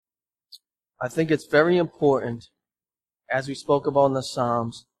I think it's very important, as we spoke about in the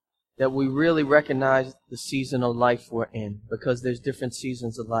Psalms, that we really recognize the season of life we're in, because there's different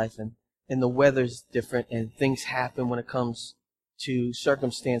seasons of life, and the weather's different, and things happen when it comes to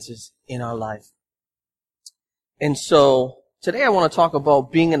circumstances in our life. And so today I want to talk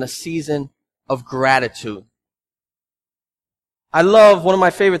about being in a season of gratitude. I love, one of my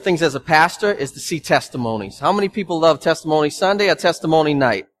favorite things as a pastor is to see testimonies. How many people love Testimony Sunday or Testimony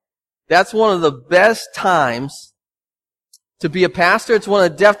Night? That's one of the best times to be a pastor. It's one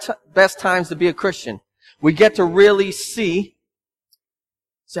of the best times to be a Christian. We get to really see.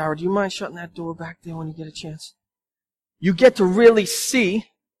 Sarah, do you mind shutting that door back there when you get a chance? You get to really see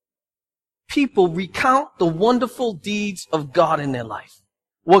people recount the wonderful deeds of God in their life.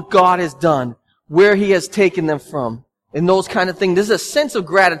 What God has done, where He has taken them from, and those kind of things. There's a sense of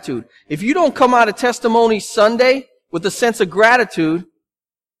gratitude. If you don't come out of Testimony Sunday with a sense of gratitude,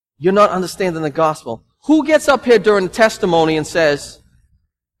 you're not understanding the gospel. Who gets up here during the testimony and says,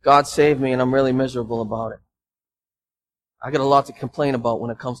 God saved me and I'm really miserable about it? I got a lot to complain about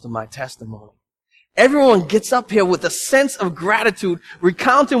when it comes to my testimony. Everyone gets up here with a sense of gratitude,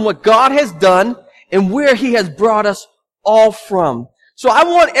 recounting what God has done and where He has brought us all from. So I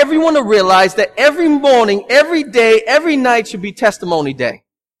want everyone to realize that every morning, every day, every night should be testimony day.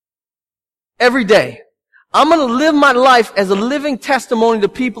 Every day. I'm going to live my life as a living testimony to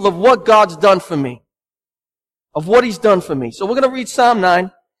people of what God's done for me. Of what He's done for me. So we're going to read Psalm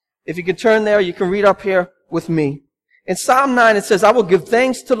 9. If you can turn there, you can read up here with me. In Psalm 9 it says, I will give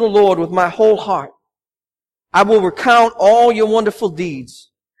thanks to the Lord with my whole heart. I will recount all your wonderful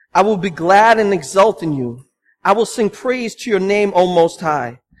deeds. I will be glad and exult in you. I will sing praise to your name, O Most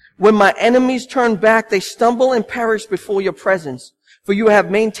High. When my enemies turn back, they stumble and perish before your presence. For you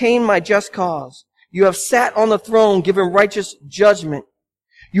have maintained my just cause. You have sat on the throne, giving righteous judgment.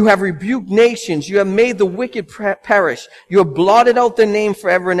 You have rebuked nations. You have made the wicked perish. You have blotted out their name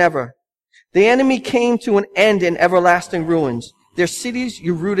forever and ever. The enemy came to an end in everlasting ruins. Their cities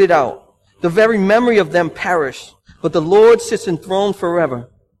you rooted out. The very memory of them perished. But the Lord sits enthroned forever.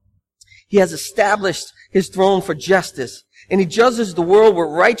 He has established His throne for justice, and He judges the world with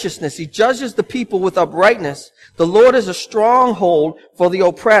righteousness. He judges the people with uprightness. The Lord is a stronghold for the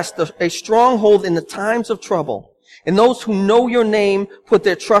oppressed, a stronghold in the times of trouble. And those who know your name put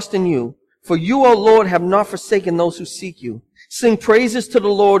their trust in you. For you, O Lord, have not forsaken those who seek you. Sing praises to the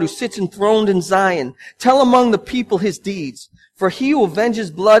Lord who sits enthroned in Zion. Tell among the people His deeds. For He who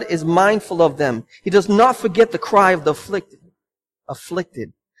avenges blood is mindful of them. He does not forget the cry of the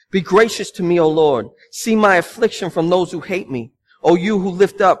afflicted. Be gracious to me, O Lord. See my affliction from those who hate me. O you who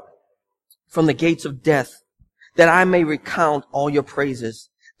lift up from the gates of death, that I may recount all your praises,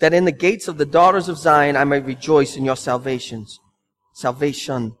 that in the gates of the daughters of Zion I may rejoice in your salvation.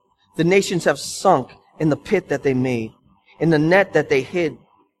 The nations have sunk in the pit that they made, in the net that they hid.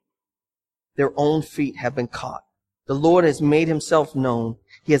 Their own feet have been caught. The Lord has made Himself known.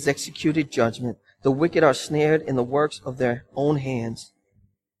 He has executed judgment. The wicked are snared in the works of their own hands.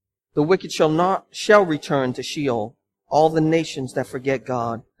 The wicked shall return to Sheol, all the nations that forget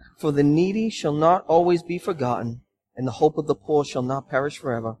God. For the needy shall not always be forgotten, and the hope of the poor shall not perish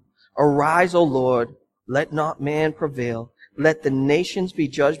forever. Arise, O Lord, let not man prevail. Let the nations be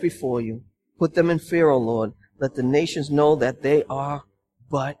judged before you. Put them in fear, O Lord. Let the nations know that they are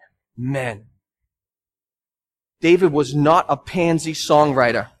but men. David was not a pansy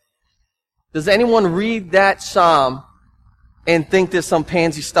songwriter. Does anyone read that psalm and think there's some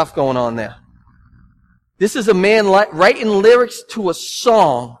pansy stuff going on there? This is a man writing lyrics to a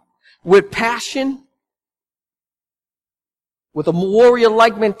song with passion, with a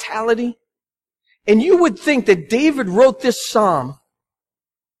warrior-like mentality. And you would think that David wrote this psalm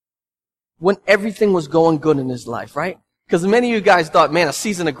when everything was going good in his life, right? Because many of you guys thought, man, a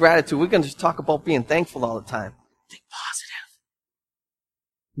season of gratitude, we're going to just talk about being thankful all the time. Think positive.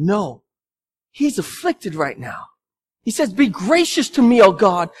 No. He's afflicted right now. He says, be gracious to me, O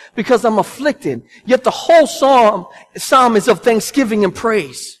God, because I'm afflicted. Yet the whole psalm is of thanksgiving and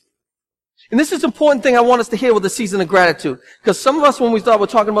praise. And this is an important thing I want us to hear with the season of gratitude. Because some of us, when we thought we're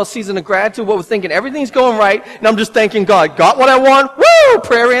talking about season of gratitude, what we're thinking, everything's going right, and I'm just thanking God. Got what I want? Woo!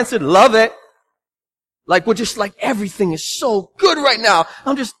 Prayer answered. Love it. Like we're just like, everything is so good right now.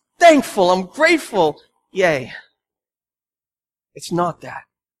 I'm just thankful. I'm grateful. Yay. It's not that.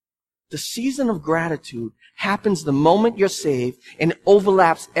 The season of gratitude happens the moment you're saved and it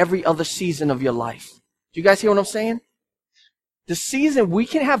overlaps every other season of your life. Do you guys hear what I'm saying? The season, we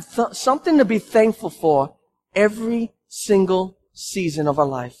can have something to be thankful for every single season of our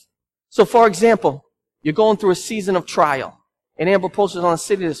life. So for example, you're going through a season of trial. And Amber posted on the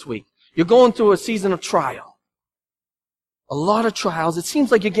city this week. You're going through a season of trial. A lot of trials. It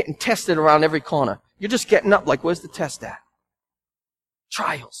seems like you're getting tested around every corner. You're just getting up like, where's the test at?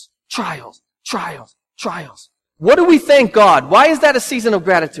 Trials, trials, trials, trials. What do we thank God? Why is that a season of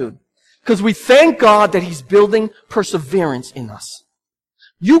gratitude? Because we thank God that He's building perseverance in us.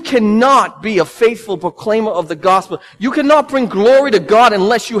 You cannot be a faithful proclaimer of the gospel. You cannot bring glory to God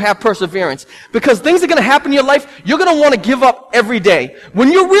unless you have perseverance. Because things are going to happen in your life, you're going to want to give up every day.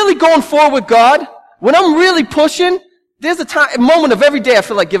 When you're really going forward with God, when I'm really pushing, there's a moment of every day I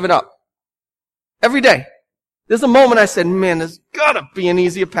feel like giving up. Every day. There's a moment I said, man, there's got to be an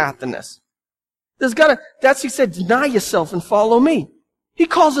easier path than this. He said, deny yourself and follow me. He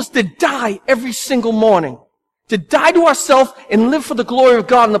calls us to die every single morning. To die to ourselves and live for the glory of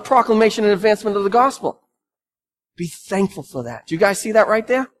God and the proclamation and advancement of the gospel. Be thankful for that. Do you guys see that right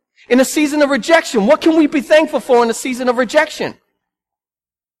there? In a season of rejection, what can we be thankful for in a season of rejection?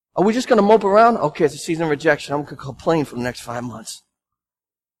 Are we just going to mope around? Okay, it's a season of rejection. I'm going to complain for the next 5 months.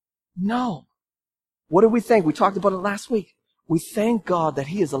 No. What do we think? We talked about it last week. We thank God that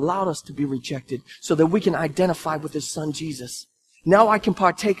He has allowed us to be rejected so that we can identify with His Son Jesus. Now I can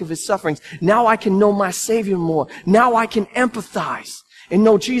partake of His sufferings. Now I can know my Savior more. Now I can empathize and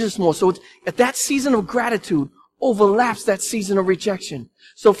know Jesus more. So that season of gratitude overlaps that season of rejection.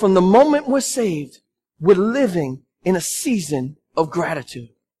 So from the moment we're saved, we're living in a season of gratitude.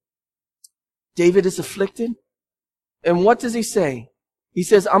 David is afflicted. And what does he say? He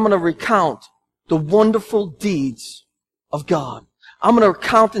says, I'm going to recount the wonderful deeds of God. I'm going to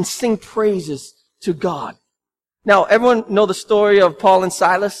recount and sing praises to God. Now, everyone know the story of Paul and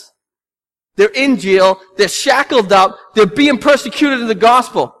Silas? They're in jail. They're shackled up. They're being persecuted in the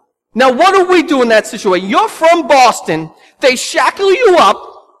gospel. Now, what do we do in that situation? You're from Boston. They shackle you up.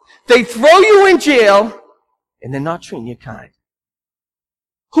 They throw you in jail. And they're not treating you kind.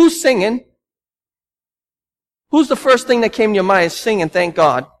 Who's singing? Who's the first thing that came to your mind is sing and thank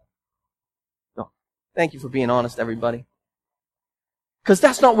God? No. Thank you for being honest, everybody. Because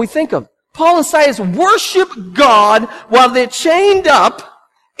that's not what we think of. Paul and Silas worship God while they're chained up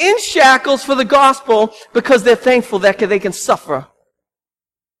in shackles for the gospel because they're thankful that they can suffer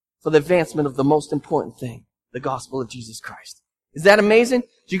for the advancement of the most important thing, the gospel of Jesus Christ. Is that amazing?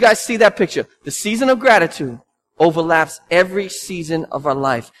 Do you guys see that picture? The season of gratitude overlaps every season of our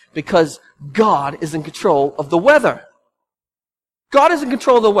life because God is in control of the weather. God is in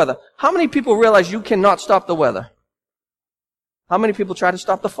control of the weather. How many people realize you cannot stop the weather? How many people tried to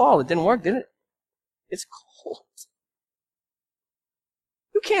stop the fall? It didn't work, did it? It's cold.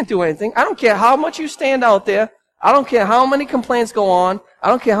 You can't do anything. I don't care how much you stand out there. I don't care how many complaints go on. I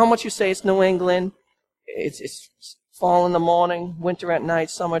don't care how much you say it's New England. It's fall in the morning, winter at night,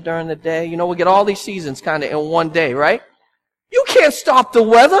 summer during the day. You know, we get all these seasons kind of in one day, right? You can't stop the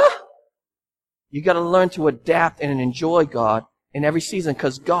weather. You got to learn to adapt and enjoy God in every season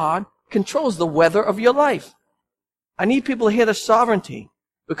because God controls the weather of your life. I need people to hear the sovereignty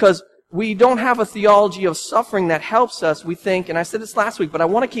because we don't have a theology of suffering that helps us. We think, and I said this last week, but I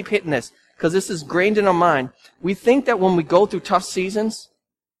want to keep hitting this because this is ingrained in our mind. We think that when we go through tough seasons,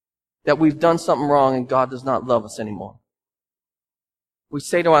 that we've done something wrong and God does not love us anymore. We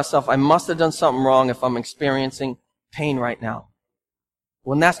say to ourselves, I must have done something wrong if I'm experiencing pain right now.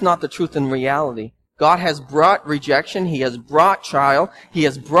 When that's not the truth in reality. God has brought rejection. He has brought trial. He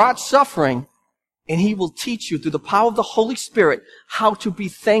has brought suffering. And He will teach you through the power of the Holy Spirit how to be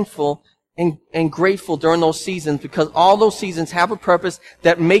thankful and grateful during those seasons because all those seasons have a purpose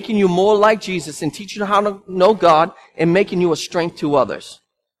that making you more like Jesus and teaching you how to know God and making you a strength to others.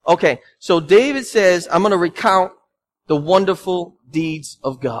 Okay, so David says, I'm going to recount the wonderful deeds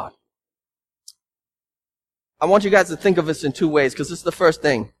of God. I want you guys to think of this in two ways because this is the first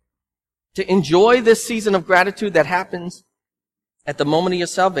thing. To enjoy this season of gratitude that happens at the moment of your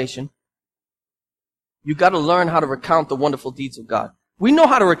salvation, you got to learn how to recount the wonderful deeds of God. We know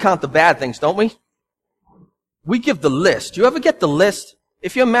how to recount the bad things, don't we? We give the list. You ever get the list?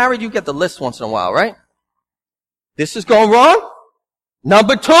 If you're married, you get the list once in a while, right? This is going wrong.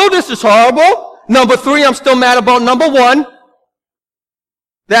 Number 2, this is horrible. Number 3, I'm still mad about number 1.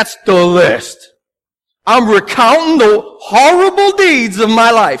 That's the list. I'm recounting the horrible deeds of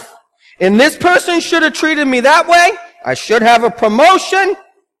my life. And this person should have treated me that way. I should have a promotion.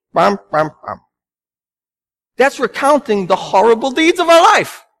 Bum, bum, bum. That's recounting the horrible deeds of our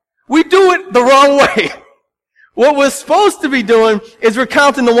life. We do it the wrong way. What we're supposed to be doing is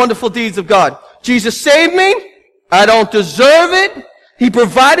recounting the wonderful deeds of God. Jesus saved me. I don't deserve it. He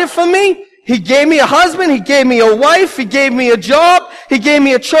provided for me. He gave me a husband. He gave me a wife. He gave me a job. He gave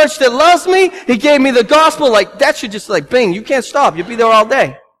me a church that loves me. He gave me the gospel. Like, that should just bing. You can't stop. You'll be there all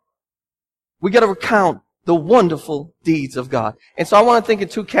day. We got to recount the wonderful deeds of God. And so I want to think in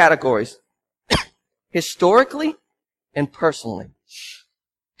two categories. Historically and personally.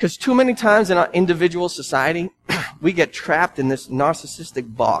 Because too many times in our individual society, we get trapped in this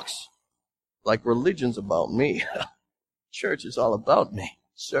narcissistic box. Like religion's about me. Church is all about me.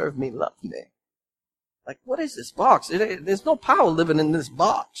 Serve me, love me. Like, what is this box? There's no power living in this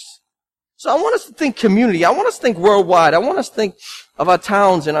box. So I want us to think community. I want us to think worldwide. I want us to think of our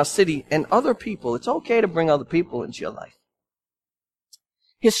towns and our city and other people. It's okay to bring other people into your life.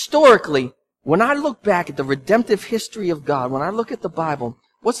 Historically, when I look back at the redemptive history of God, when I look at the Bible,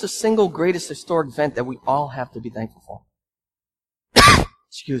 what's the single greatest historic event that we all have to be thankful for?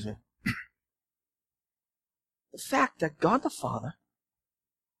 Excuse me. The fact that God the Father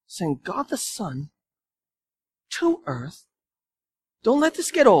sent God the Son to earth. Don't let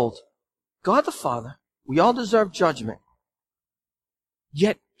this get old. God the Father, we all deserve judgment.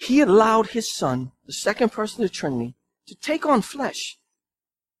 Yet He allowed His Son, the second person of the Trinity, to take on flesh,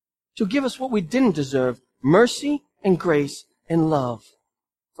 to give us what we didn't deserve, mercy and grace and love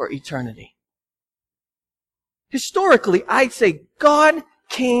for eternity. Historically, I'd say God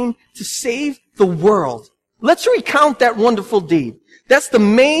came to save the world. Let's recount that wonderful deed. That's the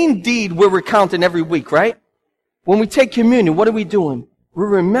main deed we're recounting every week, right? When we take communion, what are we doing? We're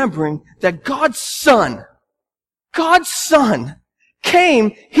remembering that God's Son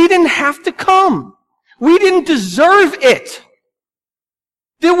came. He didn't have to come. We didn't deserve it.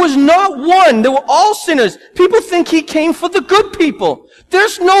 There was not one. They were all sinners. People think He came for the good people.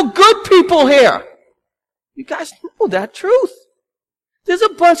 There's no good people here. You guys know that truth. There's a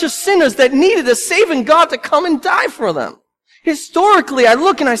bunch of sinners that needed a saving God to come and die for them. Historically, I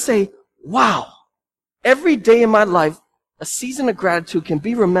look and I say, wow, every day in my life, a season of gratitude can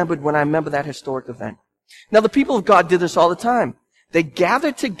be remembered when I remember that historic event. Now, the people of God did this all the time. They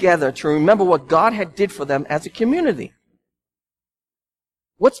gathered together to remember what God had did for them as a community.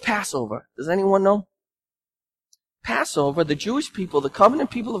 What's Passover? Does anyone know? Passover, the Jewish people, the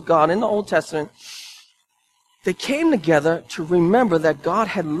covenant people of God in the Old Testament, they came together to remember that God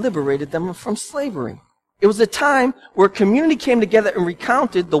had liberated them from slavery. It was a time where a community came together and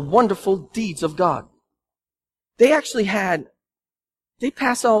recounted the wonderful deeds of God. They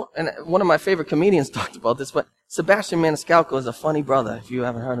pass out, and one of my favorite comedians talked about this, but Sebastian Maniscalco is a funny brother, if you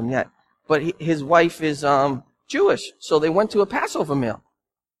haven't heard him yet. But his wife is Jewish, so they went to a Passover meal.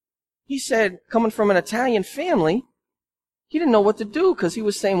 He said, coming from an Italian family, he didn't know what to do because he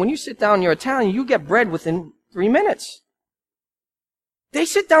was saying, when you sit down, you're Italian, you get bread within 3 minutes. They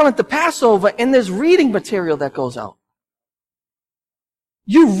sit down at the Passover and there's reading material that goes out.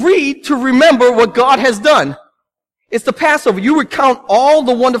 You read to remember what God has done. It's the Passover. You recount all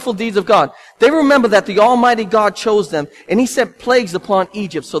the wonderful deeds of God. They remember that the Almighty God chose them and He sent plagues upon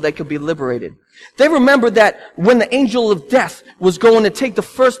Egypt so they could be liberated. They remember that when the angel of death was going to take the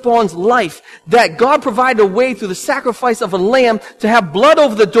firstborn's life, that God provided a way through the sacrifice of a lamb to have blood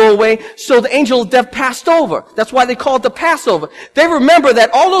over the doorway so the angel of death passed over. That's why they call it the Passover. They remember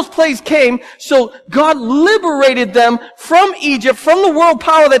that all those plagues came so God liberated them from Egypt, from the world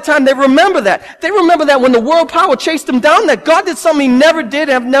power at that time. They remember that. They remember that when the world power chased them down, that God did something He never did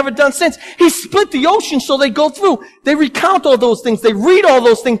and have never done since. He split the ocean so they go through. They recount all those things. They read all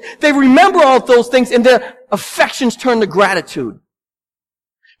those things. They remember all those things, and their affections turn to gratitude.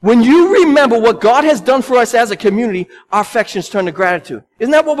 When you remember what God has done for us as a community, our affections turn to gratitude.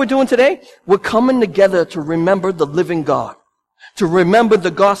 Isn't that what we're doing today? We're coming together to remember the living God, to remember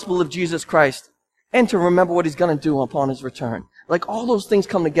the gospel of Jesus Christ, and to remember what He's going to do upon His return. Like all those things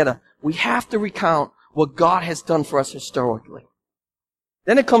come together. We have to recount what God has done for us historically.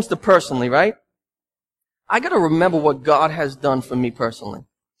 Then it comes to personally, right? I got to remember what God has done for me personally.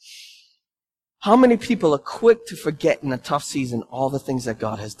 How many people are quick to forget in a tough season all the things that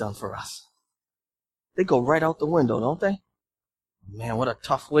God has done for us? They go right out the window, don't they? Man, what a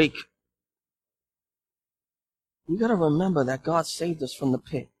tough week. We got to remember that God saved us from the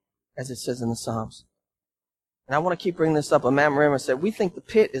pit, as it says in the Psalms. And I want to keep bringing this up. A man Marima said, we think the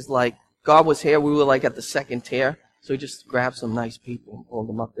pit is like God was here, we were like at the second tier, so He just grabbed some nice people and pulled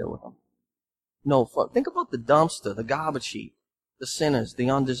them up there with Him. No, think about the dumpster, the garbage heap, the sinners, the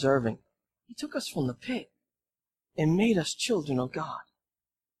undeserving. He took us from the pit and made us children of God.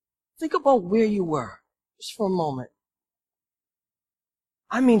 Think about where you were, just for a moment.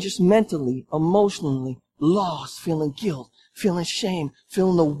 I mean, just mentally, emotionally lost, feeling guilt, feeling shame,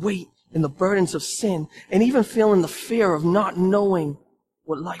 feeling the weight and the burdens of sin, and even feeling the fear of not knowing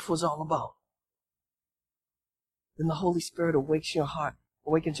what life was all about. Then the Holy Spirit awakens your heart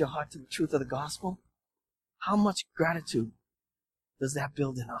to the truth of the gospel. How much gratitude does that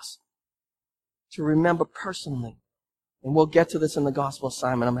build in us? to remember personally. And we'll get to this in the gospel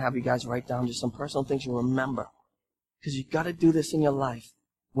assignment. I'm going to have you guys write down just some personal things you remember. Because you've got to do this in your life.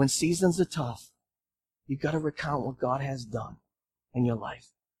 When seasons are tough, you've got to recount what God has done in your life.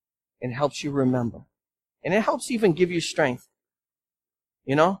 And it helps you remember. And it helps even give you strength.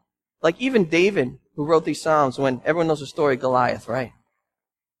 You know? Like even David, who wrote these Psalms, when everyone knows the story of Goliath, right?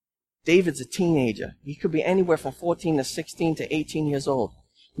 David's a teenager. He could be anywhere from 14 to 16 to 18 years old.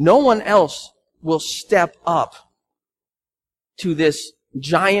 No one else will step up to this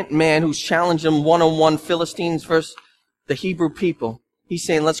giant man who's challenged him one-on-one, Philistines versus the Hebrew people. He's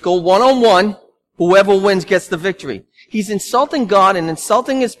saying, let's go one-on-one. Whoever wins gets the victory. He's insulting God and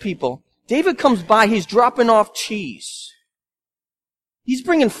insulting his people. David comes by, he's dropping off cheese. He's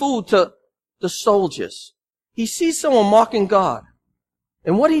bringing food to the soldiers. He sees someone mocking God.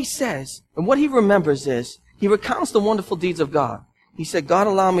 And what he says, and what he remembers is, he recounts the wonderful deeds of God. He said, God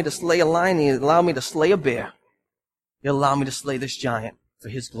allowed me to slay a lion, he allowed me to slay a bear. He allowed me to slay this giant for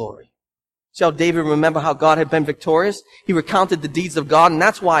his glory. See how David remembered how God had been victorious? He recounted the deeds of God, and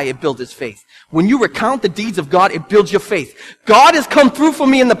that's why it built his faith. When you recount the deeds of God, it builds your faith. God has come through for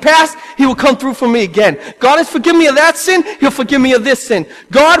me in the past, he will come through for me again. God has forgiven me of that sin, he'll forgive me of this sin.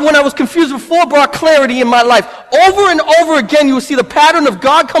 God, when I was confused before, brought clarity in my life. Over and over again, you will see the pattern of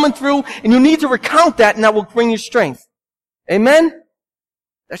God coming through, and you need to recount that, and that will bring you strength. Amen?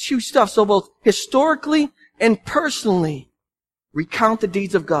 That's huge stuff. So both historically and personally, recount the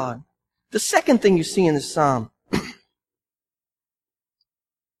deeds of God. The second thing you see in this psalm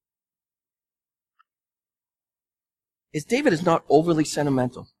is David is not overly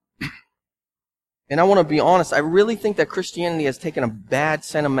sentimental. And I want to be honest, I really think that Christianity has taken a bad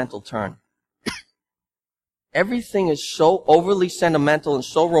sentimental turn. Everything is so overly sentimental and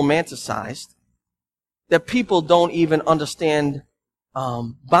so romanticized that people don't even understand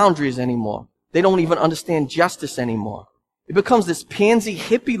boundaries anymore. They don't even understand justice anymore. It becomes this pansy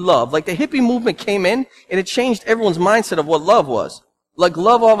hippie love. Like the hippie movement came in and it changed everyone's mindset of what love was. Like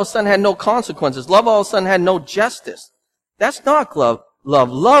love all of a sudden had no consequences. Love all of a sudden had no justice. That's not love.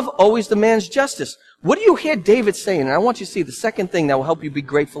 Love always demands justice. What do you hear David saying? And I want you to see the second thing that will help you be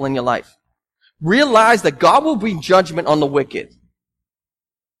grateful in your life. Realize that God will bring judgment on the wicked.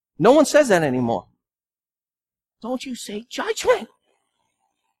 No one says that anymore. Don't you say judgment.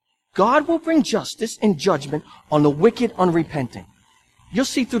 God will bring justice and judgment on the wicked, unrepenting. You'll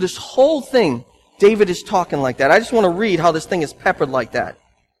see through this whole thing, David is talking like that. I just want to read how this thing is peppered like that.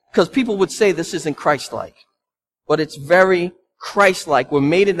 Because people would say this isn't Christ-like. But it's very Christ-like. We're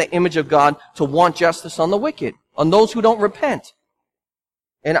made in the image of God to want justice on the wicked, on those who don't repent.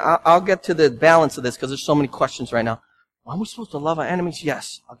 And I'll get to the balance of this because there's so many questions right now. Are we supposed to love our enemies?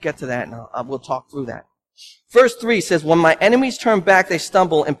 Yes. I'll get to that and we'll talk through that. Verse 3 says, when my enemies turn back, they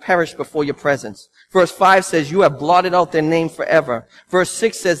stumble and perish before your presence. Verse 5 says, you have blotted out their name forever. Verse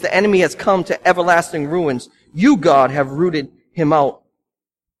 6 says, the enemy has come to everlasting ruins. You, God, have rooted him out.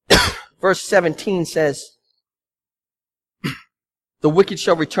 Verse 17 says, the wicked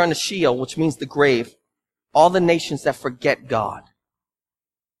shall return to Sheol, which means the grave. All the nations that forget God.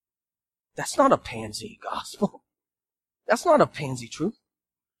 That's not a pansy gospel. That's not a pansy truth.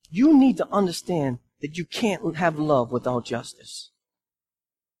 You need to understand that you can't have love without justice.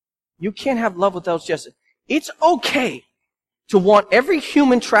 You can't have love without justice. It's okay to want every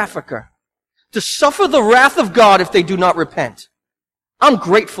human trafficker to suffer the wrath of God if they do not repent. I'm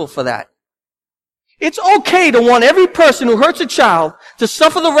grateful for that. It's okay to want every person who hurts a child to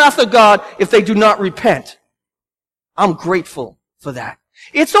suffer the wrath of God if they do not repent. I'm grateful for that.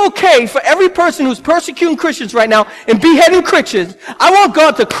 It's okay for every person who's persecuting Christians right now and beheading Christians. I want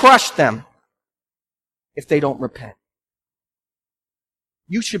God to crush them if they don't repent.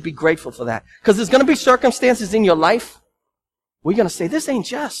 You should be grateful for that. Because there's going to be circumstances in your life where you're going to say, this ain't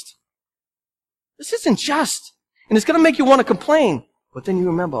just. This isn't just. And it's going to make you want to complain. But then you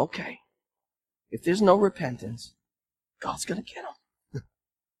remember, okay, if there's no repentance, God's going to get them.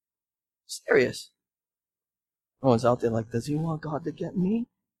 Serious. No one's out there like, does he want God to get me?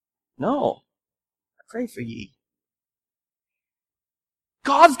 No. I pray for ye.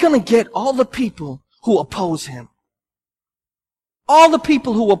 God's going to get all the people who oppose him. All the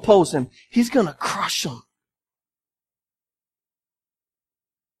people who oppose him. He's going to crush them.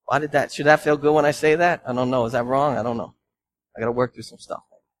 Should that feel good when I say that? I don't know. Is that wrong? I don't know. I got to work through some stuff.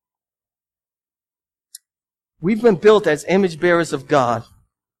 We've been built as image bearers of God.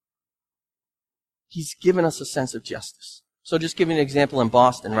 He's given us a sense of justice. So just give you an example in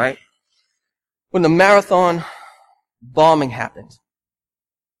Boston, right? When the marathon bombing happened,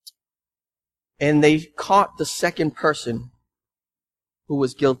 and they caught the second person who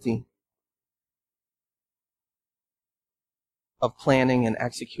was guilty, of planning and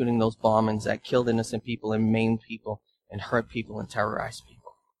executing those bombings that killed innocent people and maimed people and hurt people and terrorized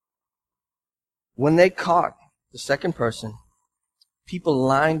people. When they caught the second person, people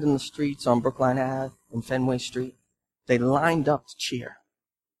lined in the streets on Brookline Ave and Fenway Street. They lined up to cheer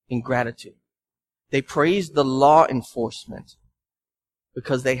in gratitude. They praised the law enforcement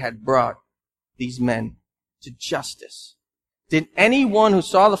because they had brought these men to justice. Did anyone who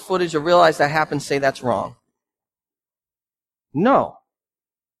saw the footage or realized that happened say that's wrong? No.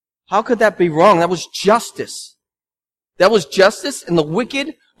 How could that be wrong? That was justice. That was justice, and the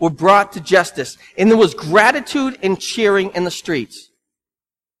wicked were brought to justice. And there was gratitude and cheering in the streets.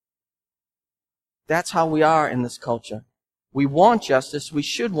 That's how we are in this culture. We want justice. We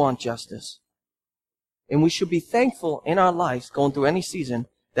should want justice. And we should be thankful in our lives, going through any season,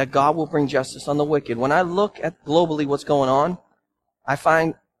 that God will bring justice on the wicked. When I look at globally what's going on, I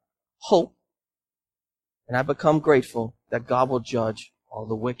find hope, and I become grateful that God will judge all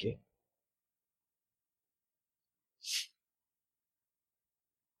the wicked.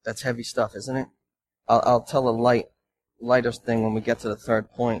 That's heavy stuff, isn't it? I'll tell a lighter thing when we get to the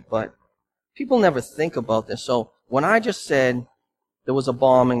third point, but people never think about this. So when I just said there was a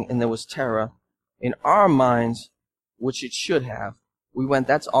bombing and there was terror, in our minds, which it should have, we went,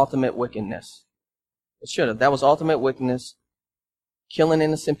 that's ultimate wickedness. It should have. That was ultimate wickedness. Killing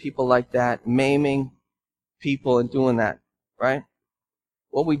innocent people like that, maiming people and doing that, right?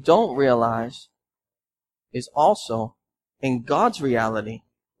 What we don't realize is also, in God's reality,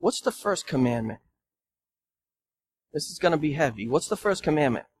 what's the first commandment? This is going to be heavy. What's the first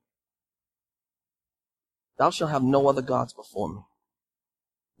commandment? Thou shalt have no other gods before me.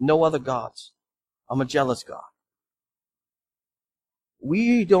 No other gods. I'm a jealous God.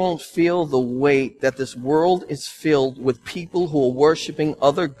 We don't feel the weight that this world is filled with people who are worshiping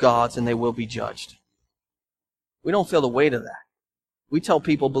other gods and they will be judged. We don't feel the weight of that. We tell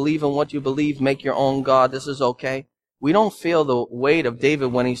people, believe in what you believe, make your own God, this is okay. We don't feel the weight of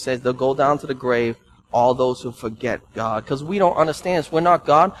David when he says they'll go down to the grave, all those who forget God. Because we don't understand this. We're not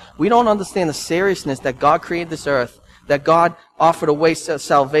God. We don't understand the seriousness that God created this earth, that God offered a way to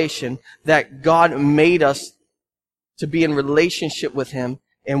salvation, that God made us to be in relationship with Him.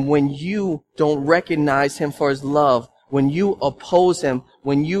 And when you don't recognize Him for His love, when you oppose Him,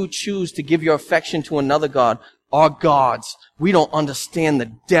 when you choose to give your affection to another God, our gods, we don't understand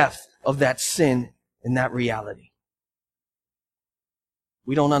the depth of that sin and that reality.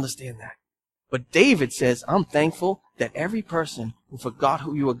 We don't understand that. But David says, I'm thankful that every person who forgot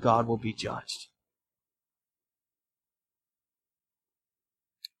who you are God will be judged.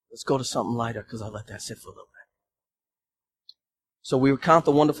 Let's go to something lighter because I'll let that sit for a little bit. So we recount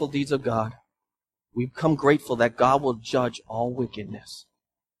the wonderful deeds of God. We become grateful that God will judge all wickedness.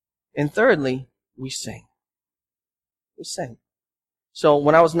 And thirdly, we sing. We sing. So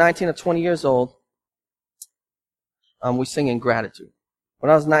when I was 19 or 20 years old, we sing in gratitude. When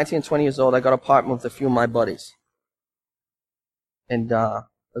I was 19 and 20 years old, I got an apartment with a few of my buddies. And there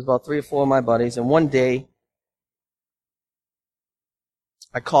was about 3 or 4 of my buddies. And one day,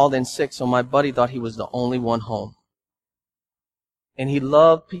 I called in sick, so my buddy thought he was the only one home. And he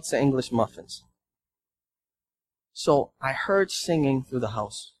loved pizza English muffins. So I heard singing through the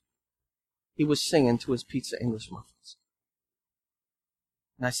house. He was singing to his pizza English muffins.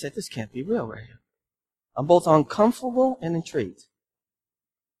 And I said, this can't be real right here. I'm both uncomfortable and intrigued.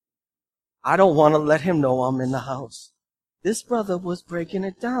 I don't want to let him know I'm in the house. This brother was breaking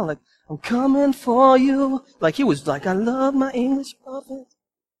it down like, I'm coming for you. Like he was like, I love my English muffins.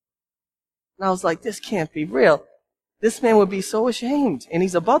 And I was like, this can't be real. This man would be so ashamed. And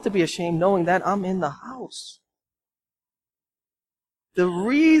he's about to be ashamed knowing that I'm in the house. The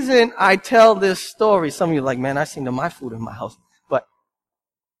reason I tell this story, some of you are like, man, I seen my food in my house. But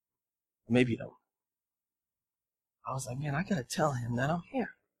maybe you don't. I was like, man, I got to tell him that I'm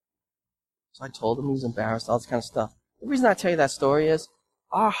here. So I told him he was embarrassed, all this kind of stuff. The reason I tell you that story is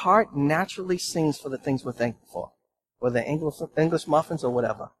our heart naturally sings for the things we're thankful for, whether English muffins or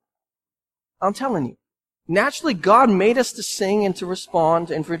whatever. I'm telling you. Naturally, God made us to sing and to respond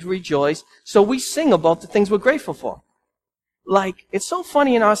and to rejoice, so we sing about the things we're grateful for. Like, it's so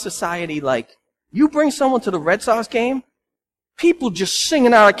funny in our society, like, you bring someone to the Red Sox game, people just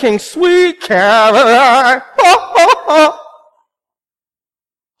singing out of King, Sweet Caroline.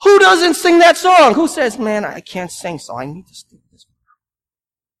 Who doesn't sing that song? Who says, man, I can't sing, so I need to sing this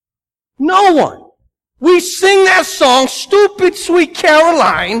one? No one. We sing that song, Stupid Sweet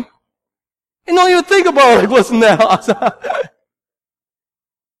Caroline, and don't even think about it. Wasn't that awesome?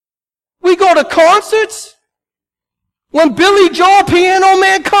 We go to concerts. When Billy Joel, Piano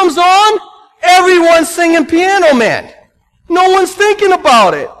Man comes on, everyone's singing Piano Man. No one's thinking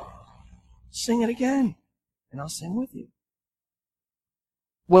about it. Sing it again, and I'll sing with you.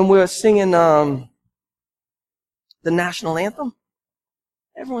 When we're singing the national anthem,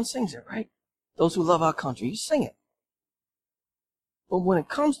 everyone sings it, right? Those who love our country, you sing it. But when it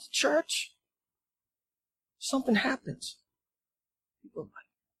comes to church, something happens. People are like,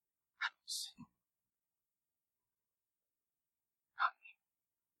 I don't sing. Not me.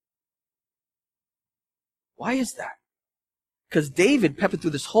 Why is that? Because David, peppered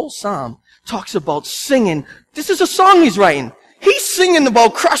through this whole psalm, talks about singing. This is a song he's writing. He's singing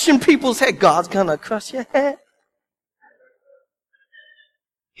about crushing people's head. God's gonna crush your head.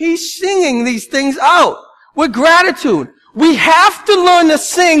 He's singing these things out with gratitude. We have to learn to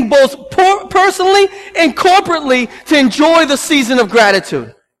sing both personally and corporately to enjoy the season of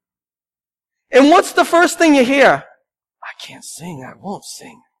gratitude. And what's the first thing you hear? I can't sing. I won't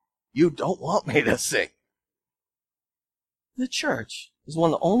sing. You don't want me to sing. The church is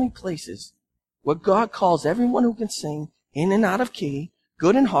one of the only places where God calls everyone who can sing in and out of key,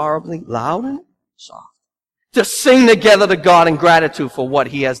 good and horribly, loud and soft, to sing together to God in gratitude for what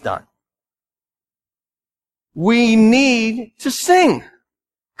He has done. We need to sing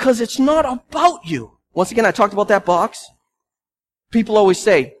because it's not about you. Once again, I talked about that box. People always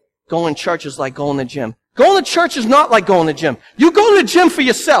say, going to church is like going to the gym. Going to church is not like going to the gym. You go to the gym for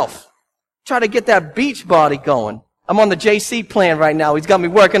yourself. Try to get that beach body going. I'm on the JC plan right now. He's got me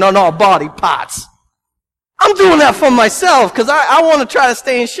working on all body parts. I'm doing that for myself because I want to try to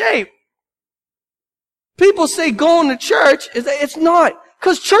stay in shape. People say going to church, it's not.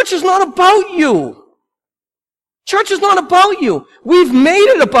 Because church is not about you. Church is not about you. We've made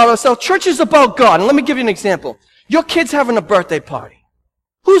it about ourselves. Church is about God. And let me give you an example. Your kid's having a birthday party.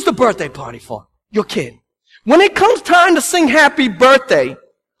 Who's the birthday party for? Your kid. When it comes time to sing happy birthday,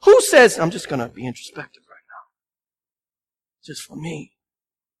 who says, I'm just going to be introspective right now? Just for me.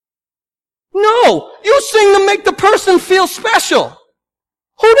 No, you sing to make the person feel special.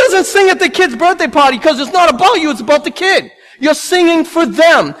 Who doesn't sing at the kid's birthday party because it's not about you, it's about the kid? You're singing for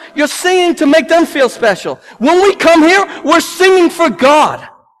them. You're singing to make them feel special. When we come here, we're singing for God.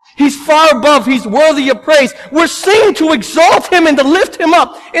 He's far above. He's worthy of praise. We're singing to exalt Him and to lift Him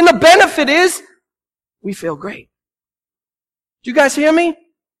up. And the benefit is, we feel great. Do you guys hear me?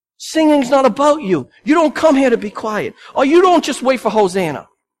 Singing's not about you. You don't come here to be quiet. Or you don't just wait for Hosanna.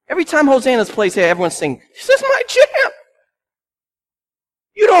 Every time Hosanna's plays here, everyone's singing, this is my jam.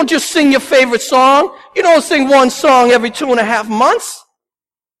 You don't just sing your favorite song. You don't sing one song every 2.5 months.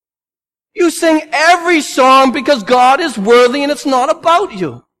 You sing every song because God is worthy and it's not about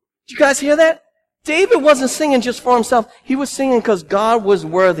you. Did you guys hear that? David wasn't singing just for himself. He was singing because God was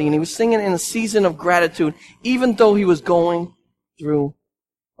worthy, and he was singing in a season of gratitude, even though he was going through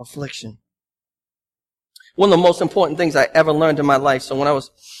affliction. One of the most important things I ever learned in my life, so when I was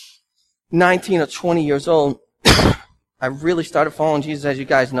 19 or 20 years old, I really started following Jesus, as you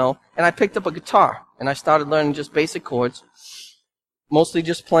guys know, and I picked up a guitar, and I started learning just basic chords, mostly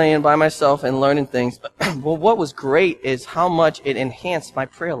just playing by myself and learning things. But what was great is how much it enhanced my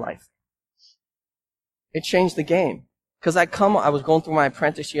prayer life. It changed the game. Because I was going through my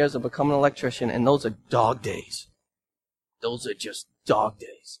apprentice years of becoming an electrician, and those are dog days. Those are just dog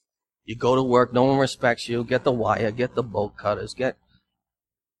days. You go to work, no one respects you, get the wire, get the bolt cutters, and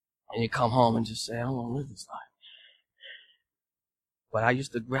you come home and just say, I don't want to live this life. But I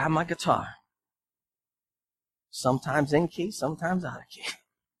used to grab my guitar, sometimes in key, sometimes out of key.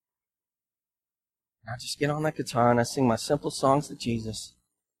 And I just get on that guitar and I sing my simple songs to Jesus.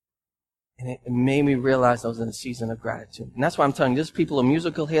 And it made me realize I was in a season of gratitude. And that's why I'm telling you, there's people who are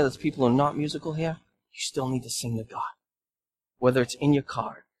musical here, there's people who are not musical here. You still need to sing to God, whether it's in your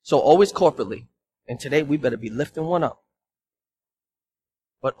car. So always corporately. And today we better be lifting one up.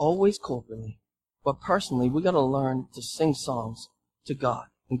 But always corporately. But personally, we got to learn to sing songs to God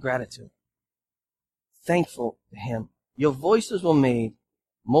in gratitude. Thankful to Him. Your voices were made,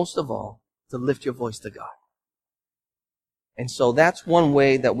 most of all, to lift your voice to God. And so that's one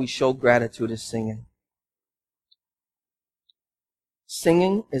way that we show gratitude is singing.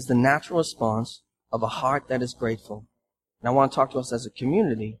 Singing is the natural response of a heart that is grateful. And I want to talk to us as a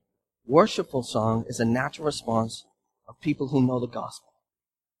community. Worshipful song is a natural response of people who know the gospel.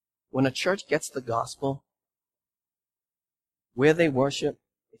 When a church gets the gospel, where they worship,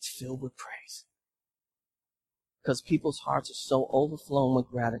 it's filled with praise. Because people's hearts are so overflowing with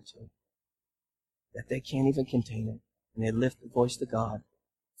gratitude that they can't even contain it. And they lift the voice to God.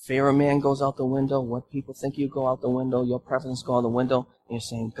 Fear of man goes out the window. What people think you go out the window. Your preference go out the window. And you're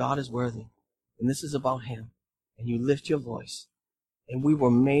saying, God is worthy. And this is about Him. And you lift your voice. And we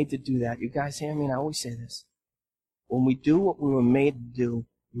were made to do that. You guys hear me? And I always say this. When we do what we were made to do,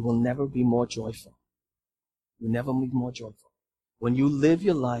 you will never be more joyful. You'll never be more joyful. When you live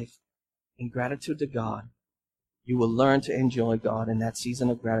your life in gratitude to God, you will learn to enjoy God in that season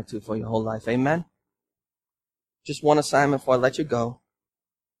of gratitude for your whole life. Amen? Just one assignment before I let you go.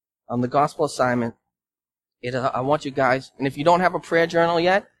 On the gospel assignment, I want you guys, and if you don't have a prayer journal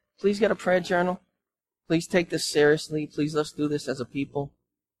yet, please get a prayer journal. Please take this seriously. Please let's do this as a people.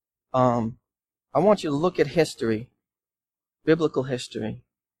 I want you to look at history, biblical history,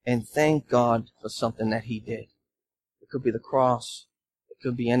 and thank God for something that He did. It could be the cross. It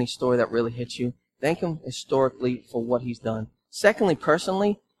could be any story that really hits you. Thank Him historically for what He's done. Secondly,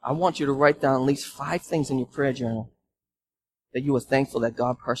 personally, I want you to write down at least 5 things in your prayer journal that you are thankful that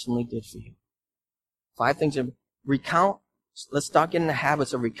God personally did for you. 5 things to recount. Let's start getting the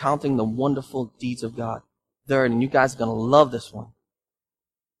habits of recounting the wonderful deeds of God. Third, and you guys are going to love this one.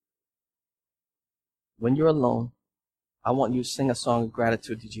 When you're alone, I want you to sing a song of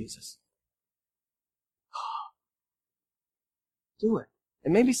gratitude to Jesus. Do it.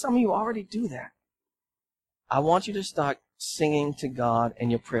 And maybe some of you already do that. I want you to start singing to God in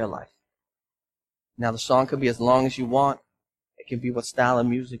your prayer life. Now, the song could be as long as you want. It can be what style of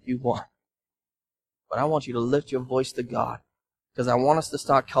music you want. But I want you to lift your voice to God, because I want us to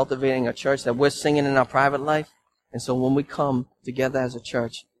start cultivating a church that we're singing in our private life. And so when we come together as a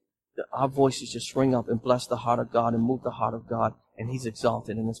church, our voices just ring up and bless the heart of God and move the heart of God, and He's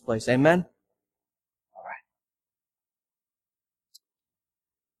exalted in this place. Amen?